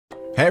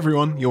Hey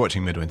everyone, you're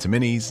watching Midwinter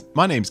Minis.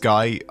 My name's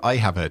Guy, I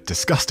have a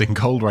disgusting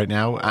cold right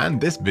now, and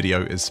this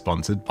video is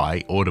sponsored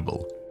by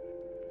Audible.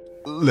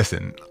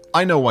 Listen,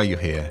 I know why you're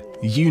here,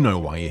 you know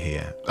why you're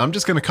here. I'm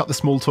just gonna cut the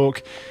small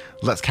talk,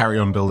 let's carry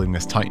on building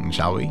this Titan,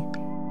 shall we?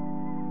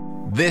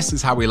 This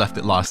is how we left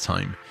it last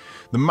time.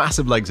 The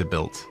massive legs are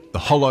built, the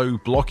hollow,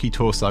 blocky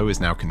torso is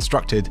now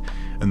constructed,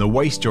 and the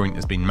waist joint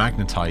has been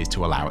magnetized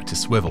to allow it to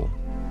swivel.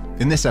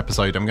 In this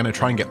episode, I'm going to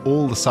try and get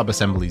all the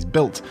sub-assemblies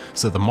built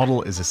so the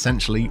model is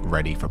essentially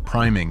ready for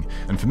priming,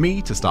 and for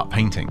me to start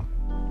painting.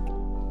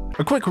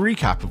 A quick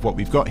recap of what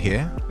we've got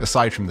here.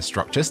 Aside from the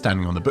structure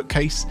standing on the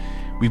bookcase,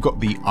 we've got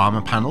the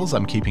armor panels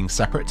I'm keeping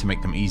separate to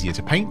make them easier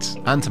to paint,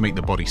 and to make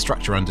the body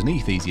structure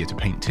underneath easier to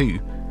paint too.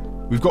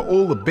 We've got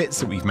all the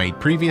bits that we've made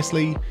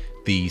previously,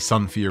 the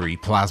Sun Fury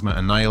Plasma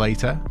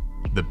Annihilator,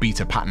 the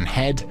Beta Pattern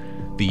Head,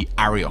 the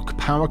Ariok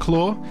Power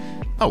Claw,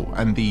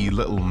 and the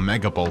little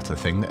Mega Bolter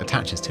thing that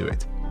attaches to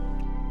it.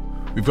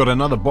 We've got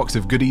another box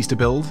of goodies to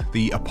build,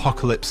 the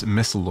Apocalypse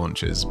missile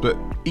launchers, but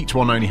each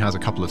one only has a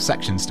couple of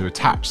sections to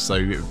attach, so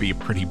it would be a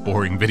pretty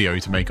boring video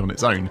to make on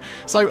its own,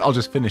 so I'll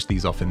just finish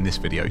these off in this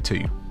video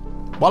too.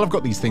 While I've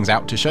got these things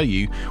out to show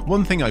you,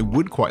 one thing I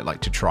would quite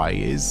like to try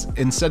is,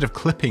 instead of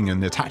clipping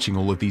and attaching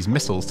all of these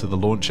missiles to the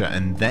launcher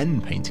and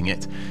then painting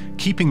it,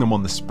 keeping them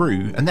on the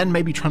sprue and then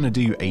maybe trying to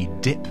do a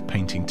dip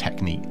painting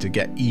technique to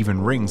get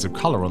even rings of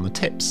colour on the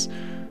tips.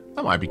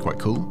 That might be quite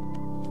cool.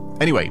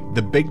 Anyway,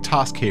 the big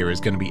task here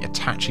is going to be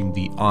attaching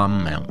the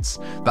arm mounts,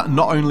 that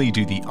not only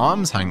do the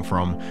arms hang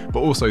from, but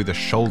also the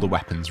shoulder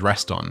weapons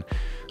rest on.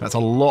 That's a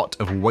lot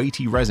of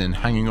weighty resin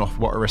hanging off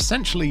what are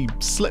essentially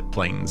slip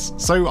planes,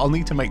 so I'll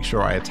need to make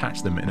sure I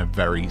attach them in a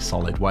very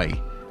solid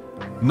way.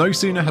 No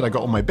sooner had I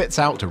got all my bits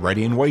out,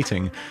 ready and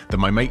waiting, than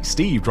my mate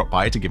Steve dropped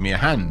by to give me a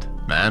hand.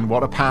 Man,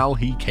 what a pal,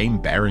 he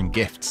came bearing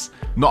gifts.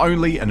 Not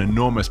only an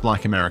enormous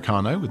black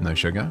Americano with no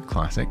sugar,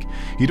 classic,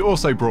 he'd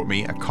also brought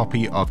me a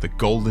copy of the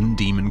Golden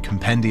Demon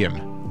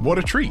Compendium. What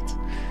a treat!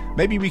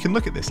 Maybe we can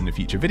look at this in a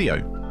future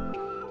video.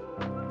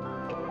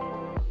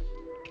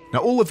 Now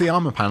all of the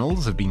armor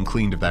panels have been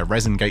cleaned of their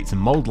resin gates and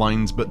mold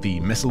lines, but the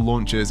missile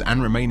launchers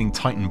and remaining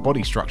Titan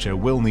body structure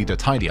will need a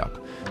tidy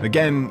up.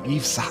 Again,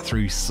 you've sat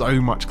through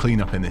so much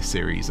cleanup in this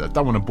series, I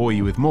don't want to bore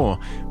you with more,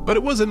 but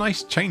it was a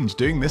nice change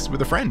doing this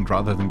with a friend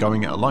rather than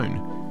going it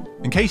alone.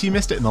 In case you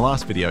missed it in the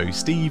last video,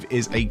 Steve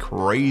is a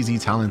crazy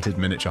talented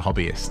miniature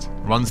hobbyist,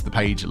 runs the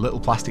page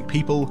Little Plastic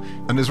People,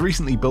 and has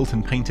recently built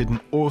and painted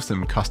an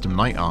awesome custom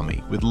knight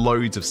army with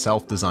loads of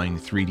self-designed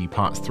 3D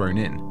parts thrown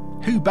in.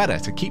 Who better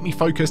to keep me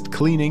focused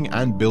cleaning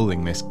and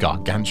building this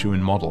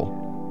gargantuan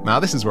model? Now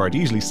this is where I'd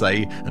usually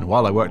say, and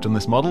while I worked on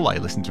this model I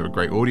listened to a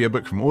great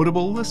audiobook from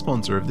Audible, the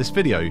sponsor of this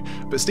video,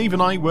 but Steve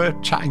and I were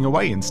chatting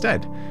away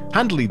instead.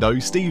 Handily though,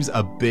 Steve's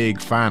a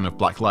big fan of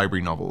Black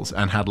Library novels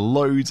and had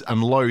loads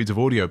and loads of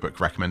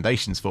audiobook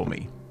recommendations for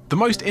me. The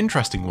most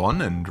interesting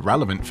one, and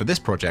relevant for this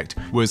project,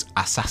 was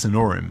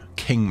Assassinorum,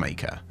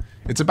 Kingmaker.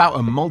 It's about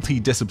a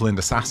multi-disciplined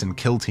assassin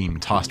kill team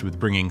tasked with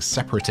bringing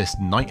separatist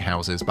knight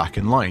houses back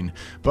in line,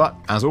 but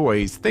as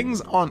always,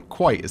 things aren't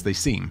quite as they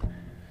seem.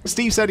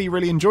 Steve said he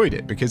really enjoyed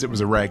it because it was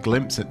a rare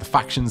glimpse at the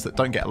factions that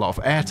don't get a lot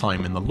of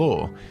airtime in the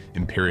lore,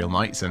 Imperial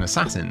Knights and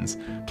Assassins,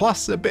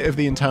 plus a bit of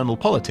the internal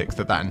politics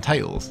that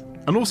entails,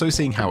 and also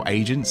seeing how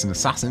agents and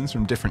assassins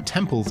from different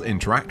temples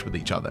interact with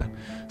each other.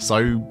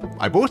 So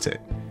I bought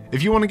it.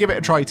 If you want to give it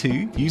a try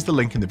too, use the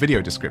link in the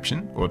video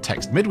description or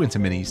text Midwinter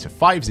Minis to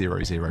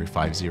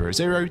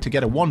 500500 to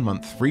get a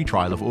 1-month free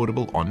trial of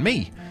Audible on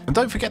me. And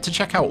don't forget to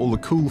check out all the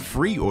cool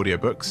free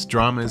audiobooks,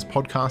 dramas,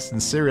 podcasts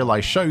and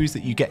serialized shows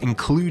that you get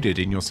included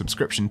in your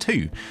subscription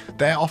too.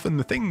 They're often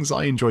the things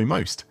I enjoy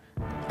most.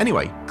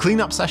 Anyway,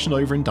 cleanup session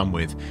over and done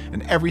with,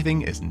 and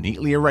everything is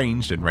neatly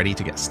arranged and ready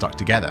to get stuck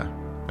together.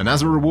 And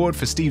as a reward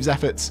for Steve's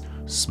efforts,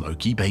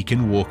 smoky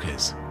bacon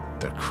walkers,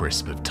 the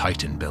crisp of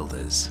Titan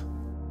builders.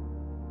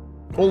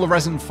 All the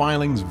resin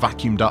filings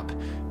vacuumed up,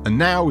 and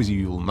now, as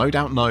you'll no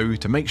doubt know,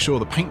 to make sure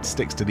the paint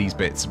sticks to these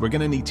bits, we're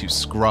going to need to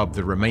scrub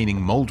the remaining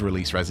mold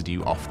release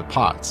residue off the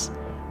parts.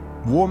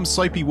 Warm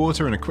soapy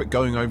water and a quick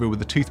going over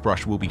with a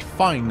toothbrush will be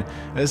fine,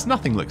 as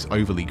nothing looks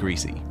overly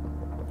greasy.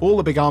 All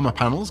the big armor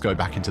panels go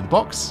back into the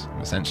box.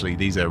 Essentially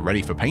these are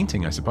ready for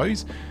painting, I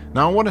suppose.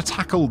 Now I want to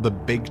tackle the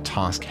big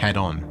task head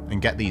on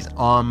and get these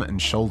arm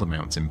and shoulder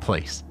mounts in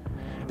place.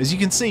 As you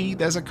can see,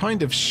 there's a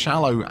kind of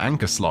shallow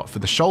anchor slot for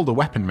the shoulder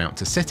weapon mount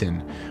to sit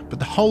in, but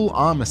the whole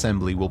arm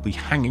assembly will be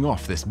hanging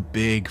off this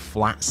big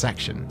flat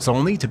section, so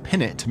I'll need to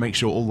pin it to make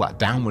sure all that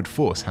downward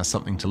force has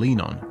something to lean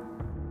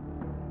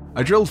on.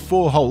 I drilled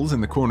 4 holes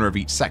in the corner of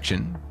each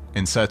section,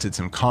 inserted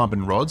some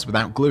carbon rods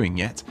without gluing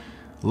yet,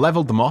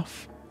 leveled them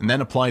off, and then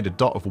applied a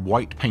dot of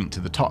white paint to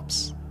the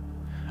tops.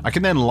 I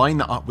can then line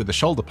that up with the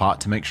shoulder part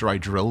to make sure I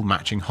drill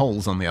matching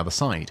holes on the other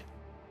side.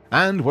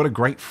 And what a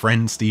great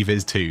friend Steve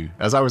is too,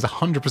 as I was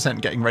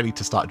 100% getting ready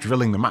to start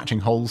drilling the matching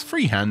holes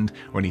freehand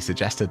when he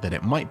suggested that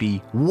it might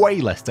be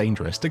way less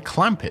dangerous to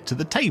clamp it to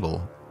the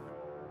table.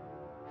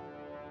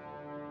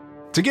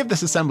 To give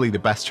this assembly the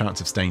best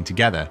chance of staying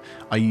together,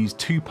 I used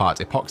 2-part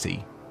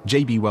epoxy.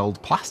 JB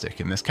Weld plastic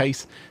in this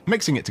case,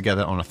 mixing it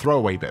together on a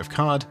throwaway bit of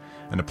card,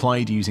 and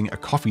applied using a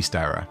coffee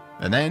stirrer,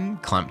 and then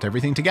clamped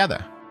everything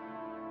together.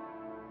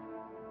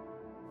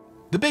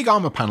 The big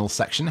armor panel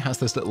section has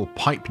this little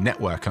pipe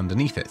network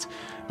underneath it,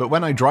 but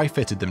when I dry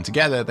fitted them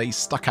together, they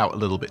stuck out a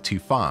little bit too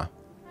far.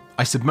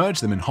 I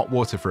submerged them in hot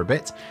water for a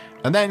bit,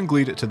 and then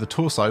glued it to the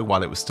torso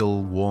while it was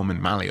still warm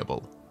and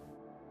malleable.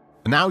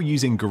 And now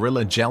using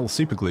Gorilla Gel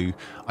Superglue,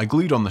 I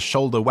glued on the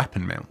shoulder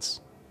weapon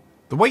mounts.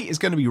 The weight is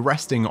going to be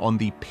resting on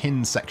the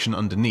pin section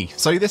underneath,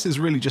 so this is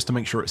really just to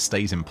make sure it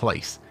stays in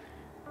place.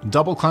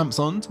 Double clamps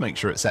on to make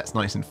sure it sets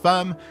nice and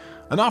firm,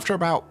 and after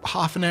about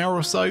half an hour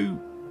or so,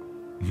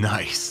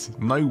 nice,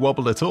 no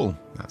wobble at all,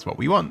 that's what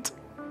we want.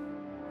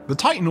 The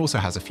Titan also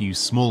has a few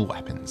small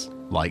weapons,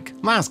 like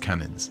las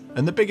cannons,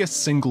 and the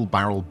biggest single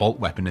barrel bolt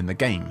weapon in the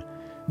game.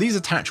 These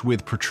attach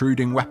with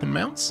protruding weapon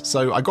mounts,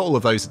 so I got all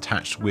of those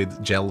attached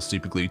with gel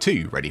superglue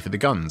too, ready for the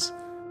guns.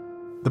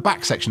 The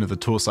back section of the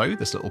torso,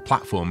 this little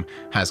platform,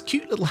 has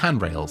cute little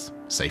handrails,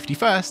 safety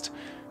first,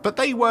 but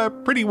they were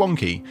pretty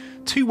wonky.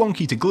 Too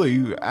wonky to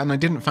glue, and I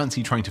didn't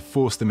fancy trying to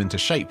force them into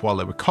shape while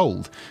they were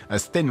cold,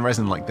 as thin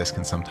resin like this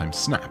can sometimes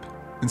snap.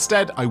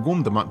 Instead, I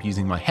warmed them up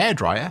using my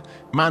hairdryer,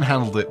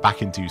 manhandled it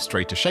back into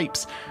straighter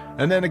shapes,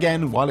 and then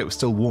again, while it was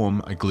still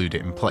warm, I glued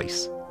it in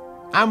place.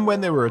 And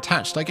when they were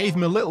attached, I gave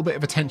them a little bit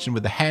of attention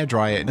with the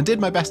hairdryer and did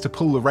my best to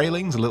pull the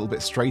railings a little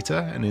bit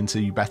straighter and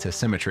into better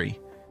symmetry.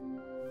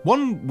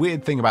 One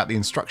weird thing about the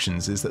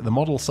instructions is that the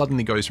model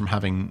suddenly goes from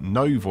having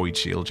no void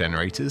shield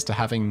generators to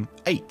having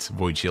 8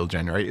 void shield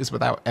generators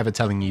without ever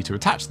telling you to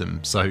attach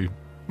them, so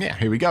yeah,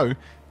 here we go.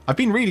 I've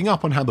been reading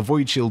up on how the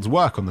void shields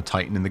work on the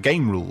Titan in the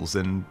game rules,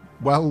 and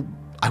well,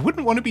 I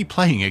wouldn't want to be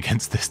playing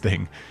against this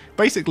thing.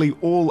 Basically,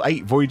 all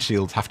 8 void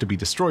shields have to be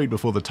destroyed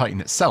before the Titan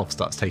itself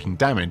starts taking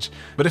damage,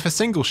 but if a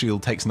single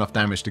shield takes enough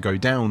damage to go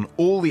down,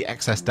 all the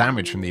excess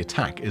damage from the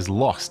attack is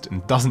lost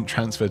and doesn't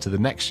transfer to the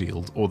next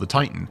shield or the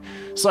Titan.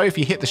 So if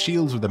you hit the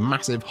shields with a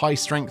massive high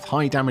strength,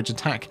 high damage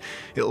attack,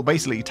 it'll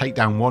basically take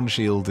down one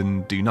shield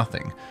and do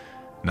nothing.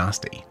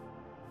 Nasty.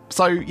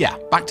 So yeah,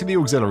 back to the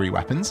auxiliary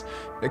weapons.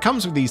 It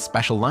comes with these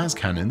special las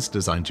cannons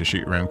designed to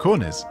shoot around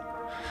corners.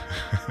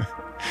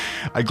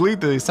 I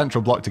glued the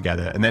central block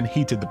together and then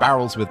heated the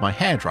barrels with my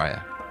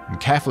hairdryer,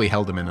 and carefully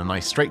held them in a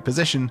nice straight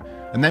position,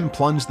 and then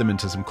plunged them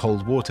into some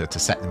cold water to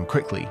set them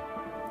quickly.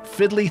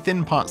 Fiddly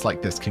thin parts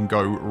like this can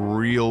go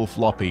real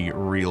floppy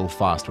real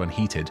fast when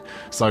heated,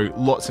 so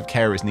lots of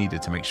care is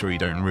needed to make sure you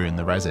don't ruin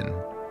the resin.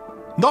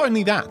 Not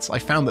only that, I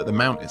found that the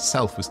mount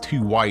itself was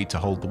too wide to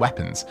hold the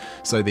weapons,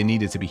 so they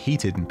needed to be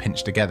heated and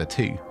pinched together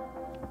too.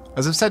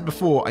 As I've said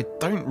before, I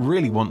don't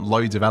really want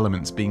loads of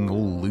elements being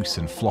all loose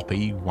and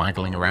floppy,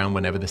 waggling around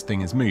whenever this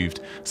thing is moved,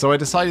 so I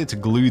decided to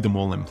glue them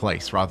all in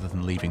place rather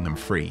than leaving them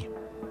free.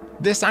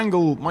 This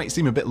angle might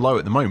seem a bit low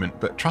at the moment,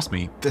 but trust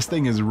me, this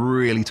thing is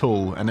really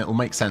tall and it'll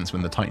make sense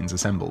when the Titan's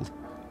assembled.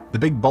 The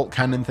big bolt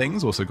cannon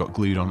things also got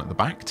glued on at the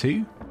back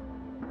too.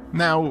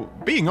 Now,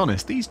 being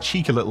honest, these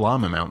cheeky little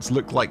armor mounts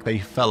look like they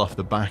fell off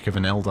the back of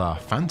an Eldar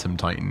Phantom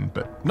Titan,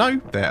 but no,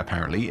 they're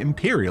apparently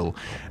Imperial,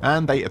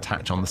 and they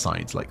attach on the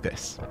sides like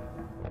this.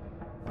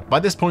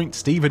 By this point,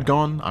 Steve had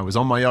gone, I was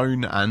on my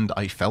own, and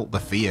I felt the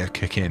fear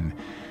kick in.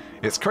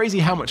 It's crazy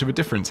how much of a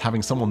difference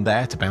having someone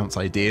there to bounce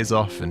ideas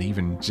off and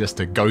even just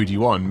to goad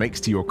you on makes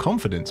to your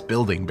confidence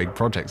building big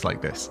projects like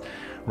this.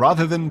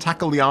 Rather than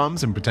tackle the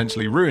arms and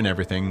potentially ruin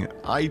everything,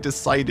 I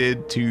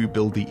decided to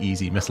build the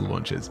easy missile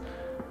launchers.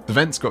 The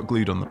vents got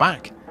glued on the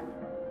back.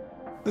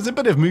 There's a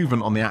bit of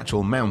movement on the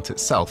actual mount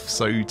itself,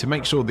 so to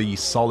make sure the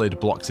solid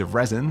blocks of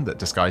resin that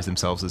disguise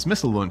themselves as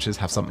missile launchers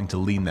have something to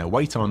lean their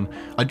weight on,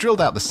 I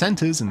drilled out the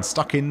centers and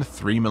stuck in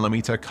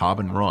 3mm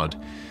carbon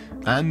rod.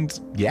 And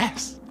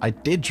yes, I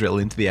did drill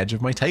into the edge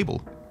of my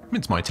table.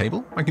 It's my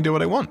table, I can do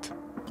what I want.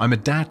 I'm a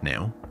dad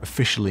now,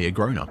 officially a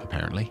grown-up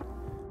apparently.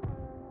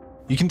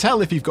 You can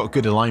tell if you've got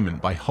good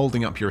alignment by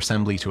holding up your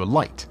assembly to a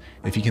light.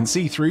 If you can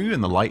see through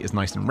and the light is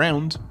nice and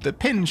round, the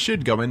pin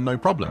should go in no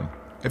problem.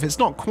 If it's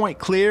not quite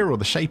clear or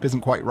the shape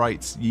isn't quite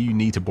right, you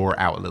need to bore it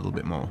out a little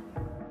bit more.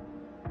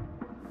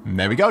 And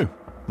there we go.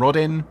 Rod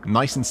in,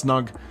 nice and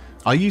snug.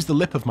 I use the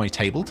lip of my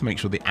table to make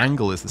sure the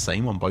angle is the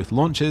same on both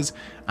launchers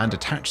and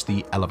attach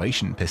the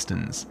elevation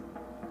pistons.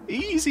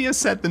 Easier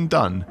said than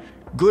done.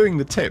 Gluing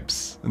the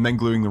tips and then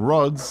gluing the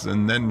rods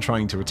and then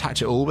trying to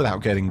attach it all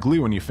without getting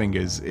glue on your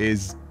fingers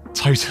is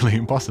totally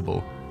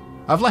impossible.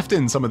 I've left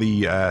in some of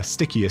the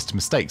stickiest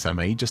mistakes I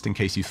made just in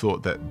case you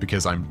thought that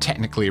because I'm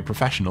technically a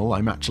professional,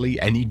 I'm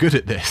actually any good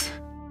at this.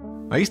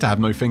 I used to have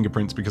no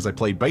fingerprints because I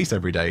played bass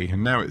every day,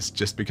 and now it's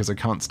just because I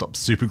can't stop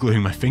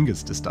supergluing my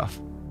fingers to stuff.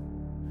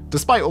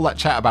 Despite all that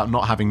chat about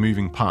not having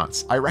moving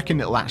parts, I reckon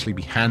it'll actually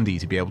be handy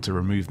to be able to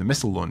remove the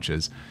missile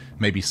launchers,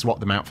 maybe swap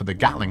them out for the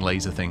Gatling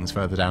laser things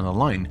further down the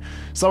line,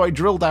 so I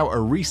drilled out a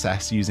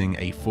recess using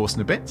a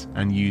Forstner bit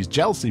and used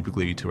gel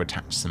superglue to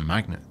attach some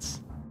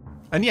magnets.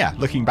 And yeah,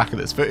 looking back at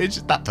this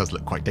footage, that does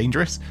look quite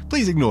dangerous.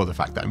 Please ignore the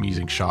fact that I'm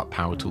using sharp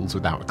power tools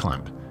without a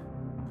clamp.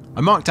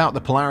 I marked out the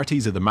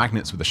polarities of the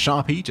magnets with a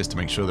Sharpie just to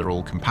make sure they're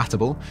all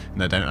compatible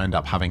and I don't end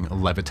up having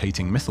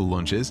levitating missile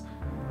launchers.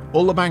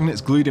 All the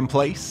magnets glued in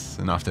place,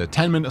 and after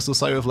 10 minutes or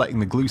so of letting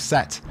the glue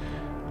set,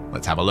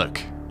 let's have a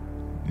look.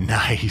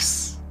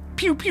 Nice!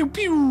 Pew pew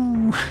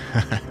pew!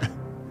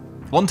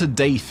 On to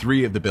day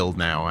 3 of the build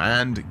now,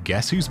 and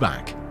guess who's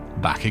back?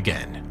 Back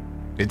again.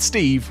 It's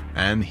Steve,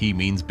 and he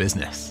means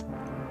business.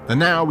 And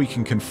now we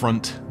can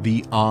confront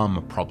the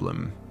arm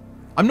problem.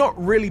 I'm not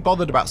really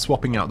bothered about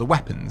swapping out the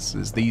weapons,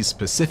 as these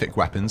specific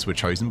weapons were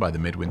chosen by the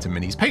Midwinter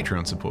Minis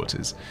Patreon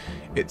supporters.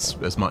 It's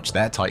as much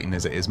their Titan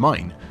as it is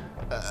mine.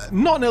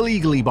 Not in a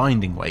legally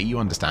binding way, you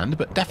understand,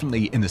 but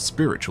definitely in a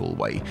spiritual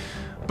way.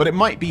 But it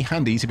might be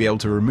handy to be able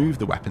to remove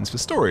the weapons for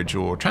storage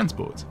or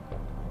transport.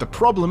 The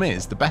problem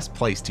is, the best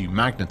place to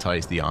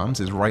magnetize the arms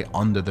is right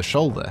under the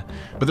shoulder,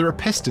 but there are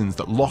pistons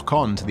that lock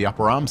on to the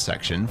upper arm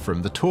section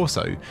from the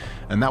torso,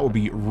 and that will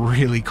be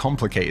really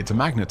complicated to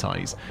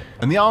magnetize.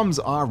 And the arms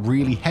are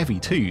really heavy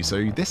too,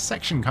 so this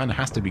section kind of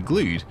has to be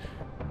glued.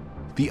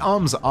 The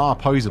arms are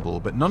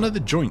posable, but none of the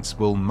joints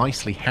will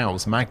nicely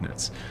house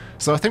magnets,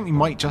 so I think we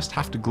might just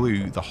have to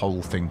glue the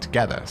whole thing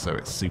together so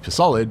it's super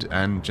solid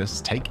and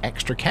just take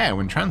extra care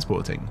when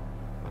transporting.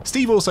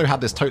 Steve also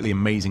had this totally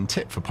amazing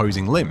tip for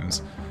posing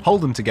limbs.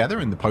 Hold them together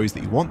in the pose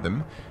that you want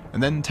them,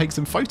 and then take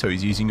some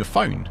photos using your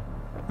phone.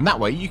 And that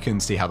way you can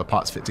see how the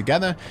parts fit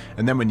together,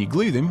 and then when you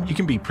glue them, you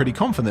can be pretty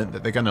confident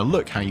that they're going to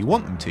look how you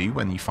want them to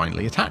when you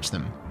finally attach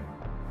them.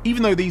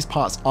 Even though these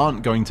parts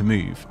aren't going to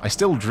move, I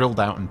still drilled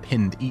out and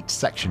pinned each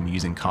section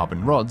using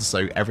carbon rods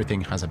so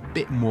everything has a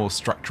bit more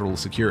structural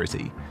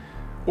security.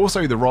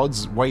 Also, the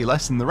rods weigh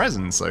less than the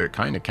resin, so it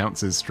kind of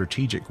counts as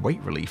strategic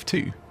weight relief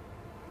too.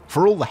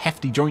 For all the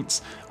hefty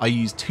joints, I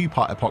used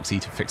 2-part epoxy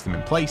to fix them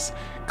in place,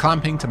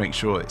 clamping to make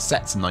sure it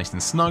sets nice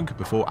and snug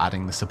before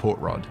adding the support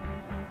rod.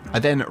 I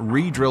then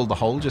re-drilled the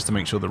hole just to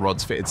make sure the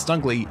rods fitted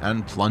snugly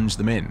and plunged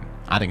them in,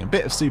 adding a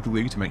bit of super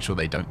glue to make sure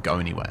they don't go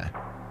anywhere.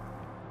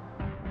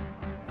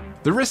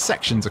 The wrist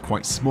sections are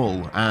quite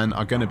small and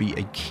are going to be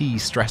a key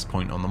stress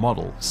point on the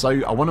model, so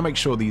I want to make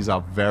sure these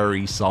are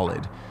very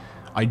solid.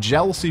 I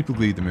gel super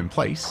glued them in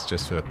place,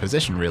 just for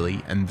position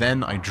really, and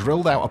then I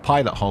drilled out a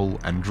pilot hole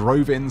and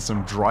drove in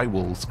some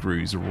drywall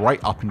screws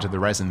right up into the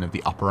resin of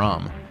the upper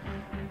arm.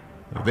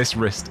 This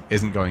wrist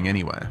isn't going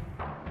anywhere.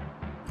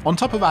 On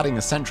top of adding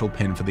a central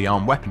pin for the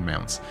arm weapon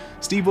mounts,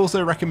 Steve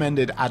also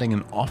recommended adding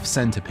an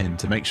off-center pin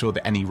to make sure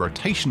that any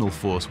rotational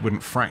force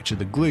wouldn't fracture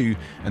the glue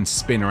and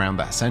spin around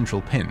that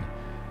central pin.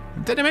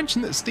 Did I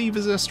mention that Steve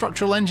is a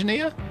structural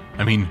engineer?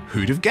 I mean,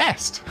 who'd have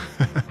guessed?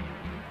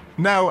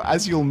 Now,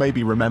 as you'll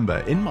maybe remember,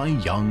 in my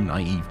young,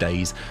 naive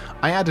days,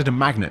 I added a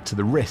magnet to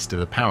the wrist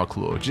of a power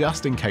claw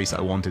just in case I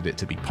wanted it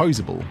to be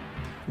posable.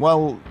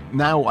 Well,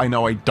 now I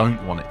know I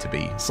don't want it to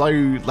be, so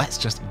let's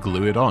just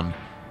glue it on.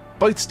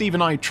 Both Steve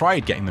and I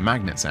tried getting the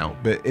magnets out,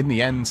 but in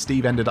the end,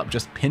 Steve ended up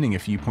just pinning a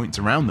few points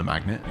around the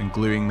magnet and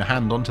gluing the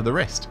hand onto the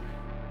wrist.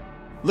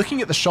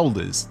 Looking at the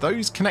shoulders,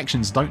 those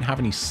connections don't have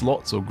any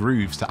slots or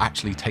grooves to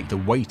actually take the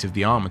weight of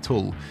the arm at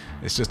all.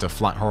 It's just a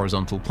flat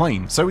horizontal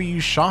plane, so we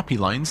used Sharpie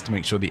lines to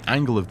make sure the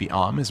angle of the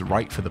arm is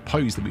right for the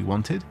pose that we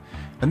wanted.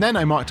 And then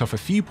I marked off a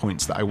few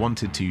points that I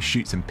wanted to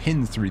shoot some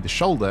pins through the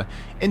shoulder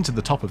into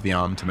the top of the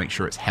arm to make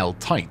sure it's held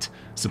tight,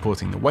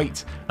 supporting the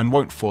weight, and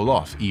won't fall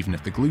off even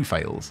if the glue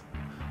fails.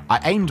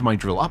 I aimed my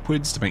drill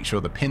upwards to make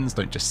sure the pins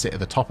don't just sit at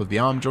the top of the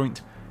arm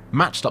joint,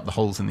 matched up the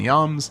holes in the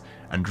arms,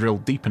 and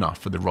drilled deep enough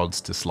for the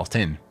rods to slot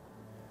in.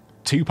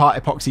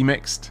 2-part epoxy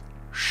mixed,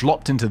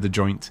 slopped into the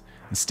joint,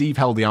 and Steve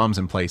held the arms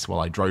in place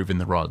while I drove in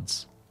the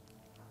rods.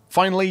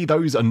 Finally,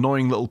 those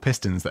annoying little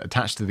pistons that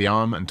attached to the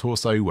arm and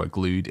torso were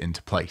glued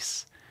into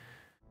place.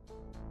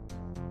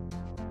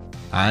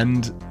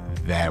 And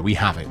there we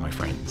have it, my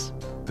friends.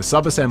 The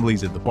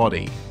sub-assemblies of the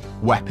body,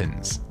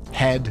 weapons,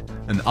 head,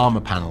 and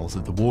armor panels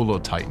of the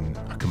Warlord Titan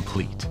are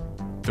complete.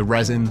 The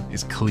resin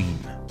is clean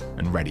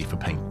and ready for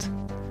paint.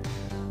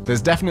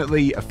 There's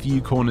definitely a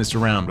few corners to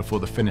round before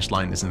the finish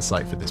line is in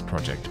sight for this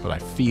project, but I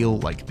feel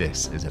like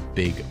this is a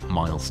big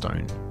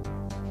milestone.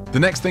 The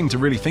next thing to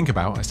really think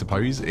about, I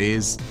suppose,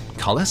 is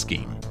color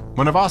scheme.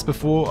 When I've asked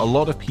before, a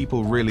lot of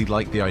people really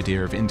like the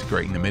idea of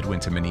integrating the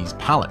Midwinter Minis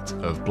palette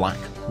of black,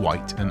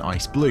 white, and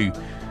ice blue,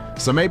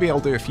 so maybe I'll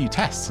do a few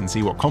tests and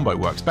see what combo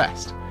works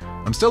best.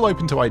 I'm still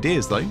open to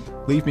ideas though.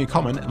 Leave me a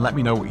comment and let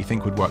me know what you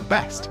think would work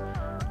best.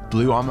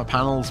 Blue armor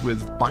panels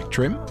with black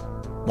trim?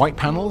 White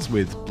panels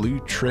with blue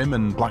trim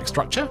and black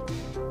structure?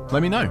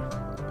 Let me know.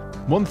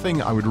 One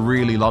thing I would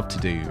really love to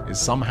do is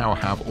somehow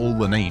have all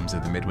the names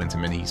of the Midwinter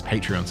Minis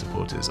Patreon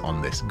supporters on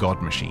this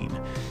god machine,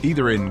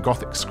 either in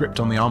Gothic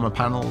script on the armor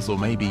panels or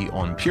maybe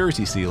on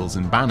purity seals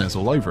and banners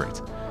all over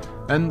it.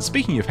 And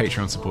speaking of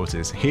Patreon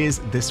supporters, here's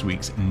this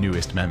week's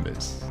newest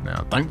members.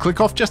 Now, don't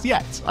click off just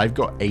yet. I've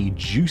got a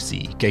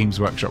juicy Games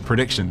Workshop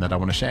prediction that I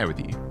want to share with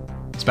you.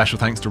 Special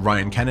thanks to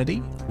Ryan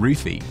Kennedy,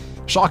 Ruthie,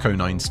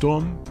 Sharko9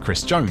 Storm,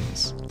 Chris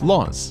Jones,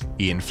 Loz,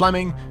 Ian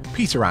Fleming,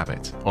 Peter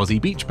Abbott,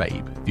 Aussie Beach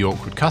Babe, The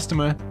Awkward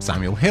Customer,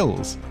 Samuel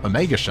Hills,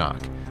 Omega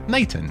Shark,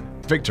 Nathan,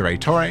 Victor A.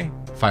 Torre,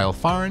 Fail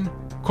Farron,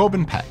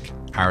 Corbin Peck,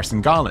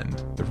 Harrison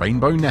Garland, The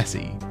Rainbow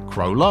Nessie,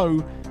 Crow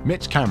Low,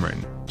 Mitch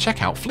Cameron,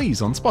 check out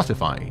Fleas on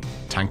Spotify,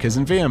 Tankers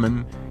and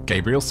Veerman,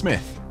 Gabriel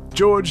Smith,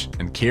 George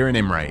and Kieran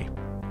Imre.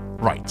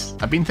 Right,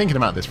 I've been thinking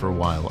about this for a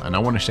while and I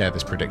want to share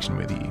this prediction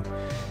with you.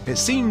 It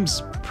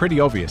seems pretty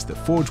obvious that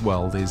Forge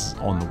World is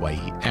on the way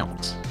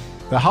out.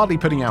 They're hardly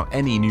putting out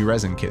any new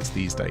resin kits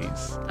these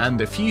days, and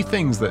a few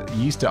things that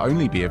used to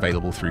only be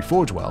available through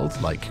Forge World,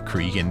 like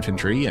Krieg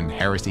Infantry and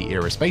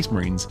Heresy-era Space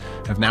Marines,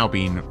 have now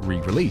been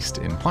re-released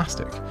in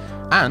plastic.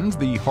 And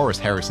the Horus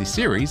Heresy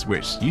series,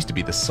 which used to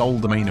be the sole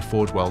domain of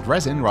Forge World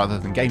resin rather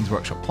than Games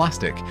Workshop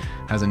plastic,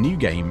 has a new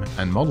game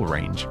and model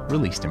range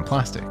released in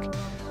plastic.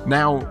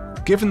 Now,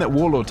 given that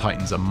Warlord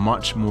Titans are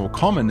much more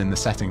common in the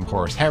setting of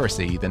Horus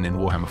Heresy than in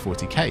Warhammer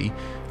 40k,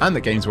 and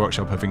that Games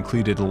Workshop have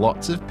included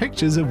lots of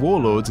pictures of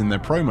Warlords in their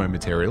promo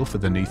material for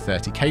the new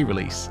 30k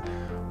release,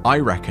 I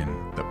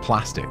reckon that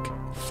plastic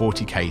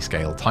 40k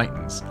scale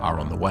Titans are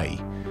on the way,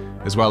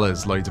 as well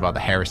as loads of other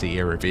Heresy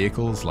era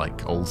vehicles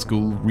like old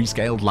school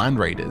rescaled Land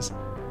Raiders.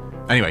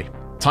 Anyway,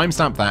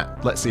 timestamp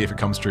that, let's see if it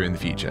comes true in the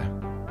future.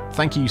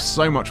 Thank you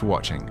so much for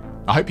watching.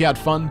 I hope you had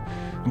fun,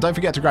 and don't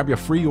forget to grab your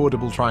free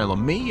Audible trial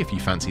on me if you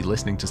fancy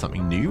listening to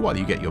something new while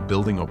you get your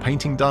building or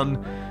painting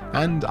done,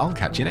 and I'll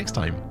catch you next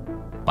time.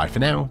 Bye for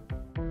now.